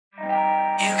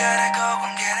gotta go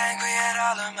and get angry at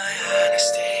all of my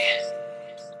honesty.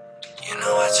 You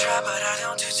know I try, but I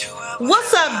don't do too well.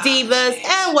 What's up, divas?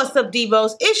 And what's up,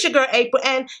 divos? It's your girl, April,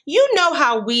 and you know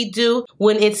how we do.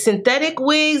 When it's synthetic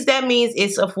wigs, that means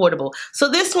it's affordable. So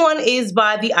this one is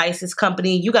by the ISIS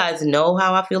company. You guys know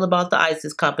how I feel about the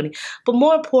ISIS company. But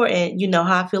more important, you know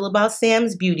how I feel about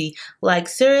Samsbeauty. Like,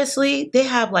 seriously, they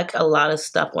have like a lot of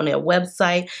stuff on their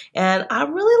website, and I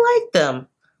really like them.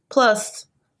 Plus,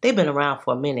 they've been around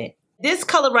for a minute. This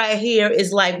color right here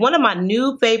is like one of my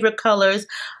new favorite colors,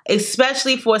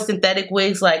 especially for synthetic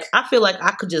wigs. Like, I feel like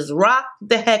I could just rock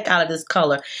the heck out of this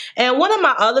color. And one of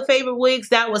my other favorite wigs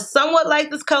that was somewhat like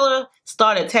this color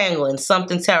started tangling,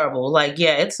 something terrible. Like,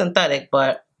 yeah, it's synthetic,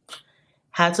 but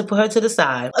had to put her to the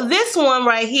side. This one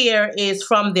right here is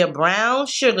from their Brown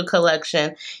Sugar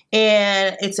collection,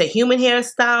 and it's a human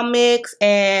hairstyle mix,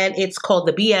 and it's called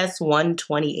the BS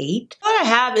 128. What I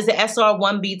have is the SR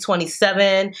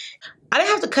 1B27. I didn't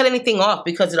have to cut anything off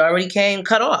because it already came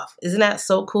cut off. Isn't that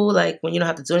so cool? Like, when you don't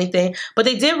have to do anything. But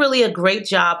they did really a great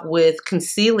job with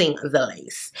concealing the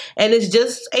lace. And it's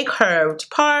just a curved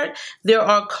part. There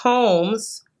are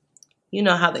combs. You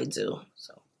know how they do.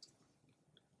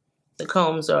 The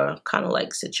combs are kind of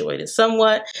like situated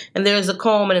somewhat, and there's a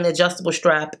comb and an adjustable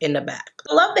strap in the back.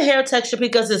 I love the hair texture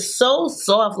because it's so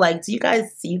soft. Like, do you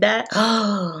guys see that?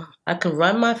 Oh, I can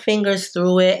run my fingers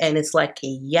through it, and it's like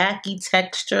a yucky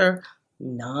texture.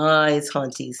 Nice,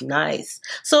 hunties, nice.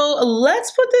 So let's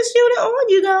put this unit on,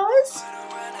 you guys.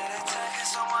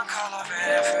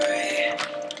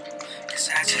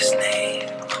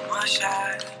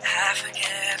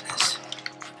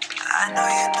 I know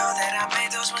you know that I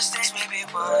made those mistakes maybe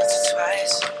once or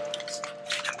twice.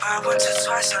 And by once or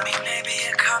twice, I mean maybe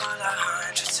a couple of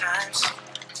 100 times.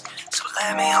 So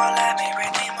let me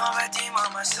redeem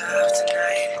on myself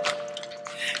tonight.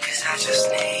 Cause I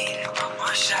just need one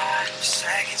more shot,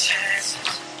 second chances.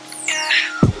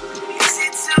 Yeah. Is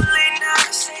it too late now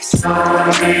to say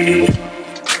sorry?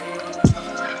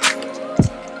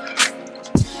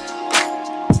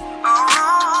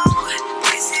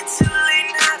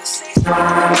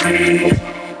 Sorry.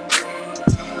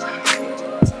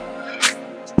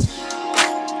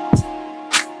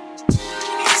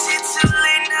 Is it too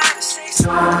late now to say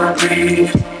sorry?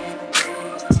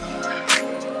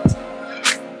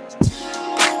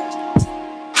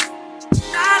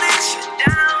 I let you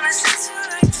down. Is it too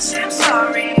late to say I'm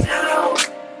sorry now?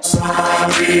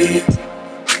 Sorry.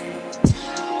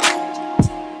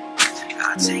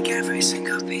 I'll take every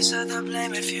single piece of the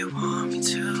blame if you want me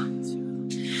to.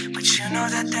 But you know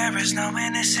that there is no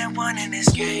innocent one in this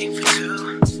game for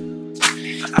two.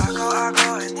 But I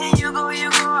go, and then you go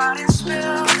out and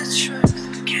spill the truth.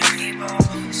 Can we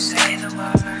both say the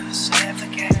words and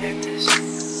forget this?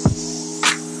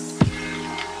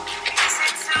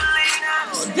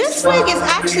 This wig is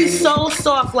actually so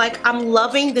soft. Like, I'm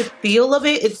loving the feel of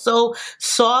it. It's so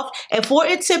soft. And for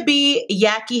it to be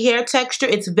yucky hair texture,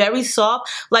 it's very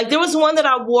soft. Like, there was one that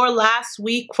I wore last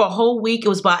week for a whole week. It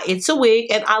was by It's a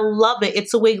Wig, and I love it.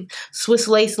 It's a Wig Swiss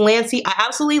Lace Lancy. I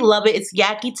absolutely love it. It's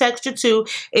yucky texture too.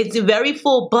 It's very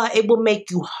full, but it will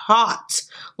make you hot.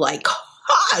 Like,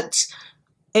 hot.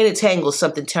 And it tangles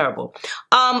something terrible.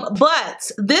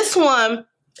 But this one,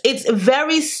 it's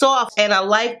very soft, and I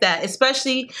like that,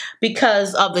 especially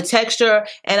because of the texture,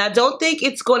 and I don't think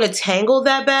it's going to tangle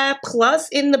that bad. Plus,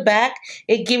 in the back,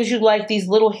 it gives you like these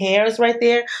little hairs right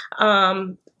there.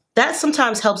 That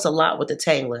sometimes helps a lot with the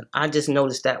tangling. I just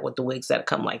noticed that with the wigs that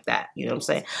come like that, you know what I'm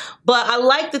saying? But I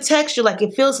like the texture. Like,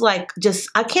 it feels like just,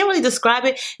 I can't really describe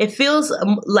it. It feels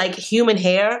like human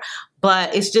hair,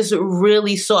 but it's just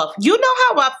really soft. You know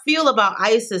how I feel about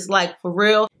ISIS, like, for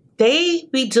real. They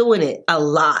be doing it a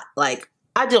lot. Like,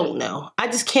 I don't know. I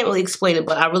just can't really explain it,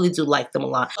 but I really do like them a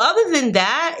lot. Other than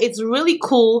that, it's really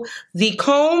cool. The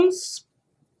combs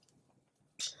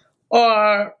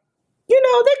are, you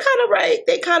know, they're kind of right.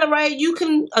 They're kind of right. You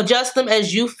can adjust them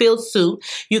as you feel suit.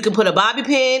 You can put a bobby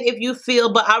pin if you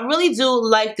feel, but I really do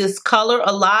like this color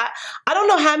a lot. I don't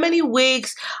know how many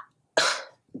wigs.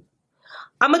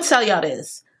 I'm going to tell y'all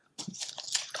this.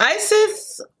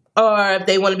 ISIS, or if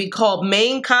they want to be called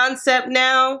Main Concept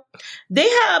now, they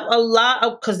have a lot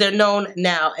of, because they're known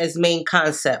now as Main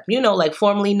Concept, you know, like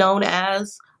formerly known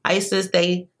as ISIS,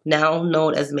 they now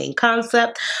known as Main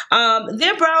Concept.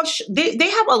 They're brown, they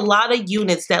have a lot of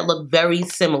units that look very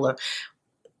similar,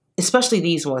 especially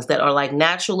these ones that are like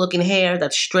natural looking hair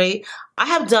that's straight. I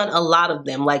have done a lot of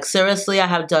them. Like, seriously, I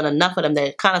have done enough of them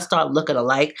that kind of start looking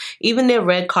alike, even their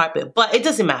red carpet, but it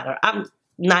doesn't matter.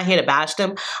 not here to bash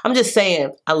them. I'm just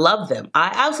saying I love them.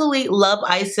 I absolutely love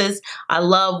Isis. I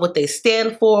love what they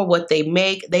stand for, what they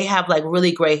make. They have like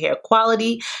really great hair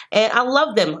quality, and I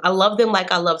love them. I love them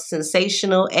like I love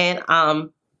Sensational and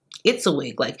It's a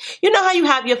Wig. Like, you know how you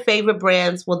have your favorite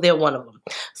brands? Well, they're one of them.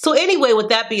 So anyway, with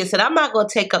that being said, I'm not going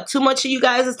to take up too much of you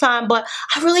guys' time, but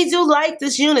I really do like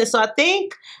this unit. So I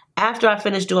think after I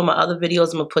finish doing my other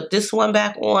videos, I'm going to put this one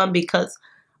back on because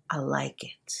I like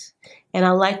it. And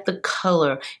I like the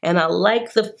color, and I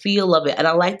like the feel of it, and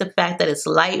I like the fact that it's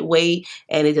lightweight,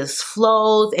 and it just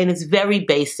flows, and it's very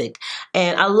basic.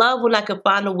 And I love when I can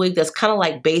find a wig that's kind of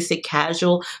like basic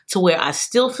casual to where I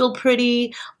still feel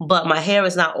pretty, but my hair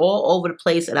is not all over the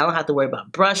place, and I don't have to worry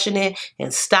about brushing it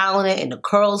and styling it and the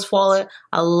curls falling.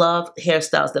 I love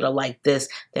hairstyles that are like this,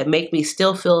 that make me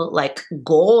still feel like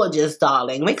gorgeous,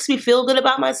 darling. Makes me feel good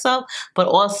about myself, but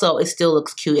also it still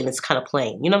looks cute, and it's kind of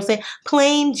plain. You know what I'm saying?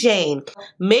 Plain Jane.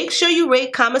 Make sure you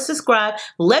rate, comment, subscribe.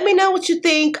 Let me know what you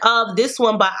think of this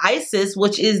one by Isis,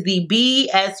 which is the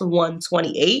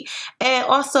BS128. And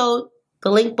also, the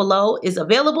link below is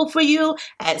available for you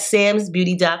at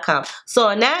samsbeauty.com. So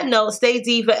on that note, stay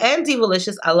diva and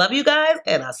divalicious. I love you guys,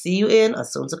 and I'll see you in a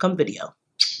soon-to-come video.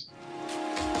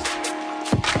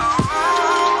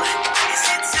 Oh, is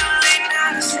it too late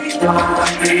now to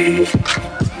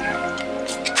say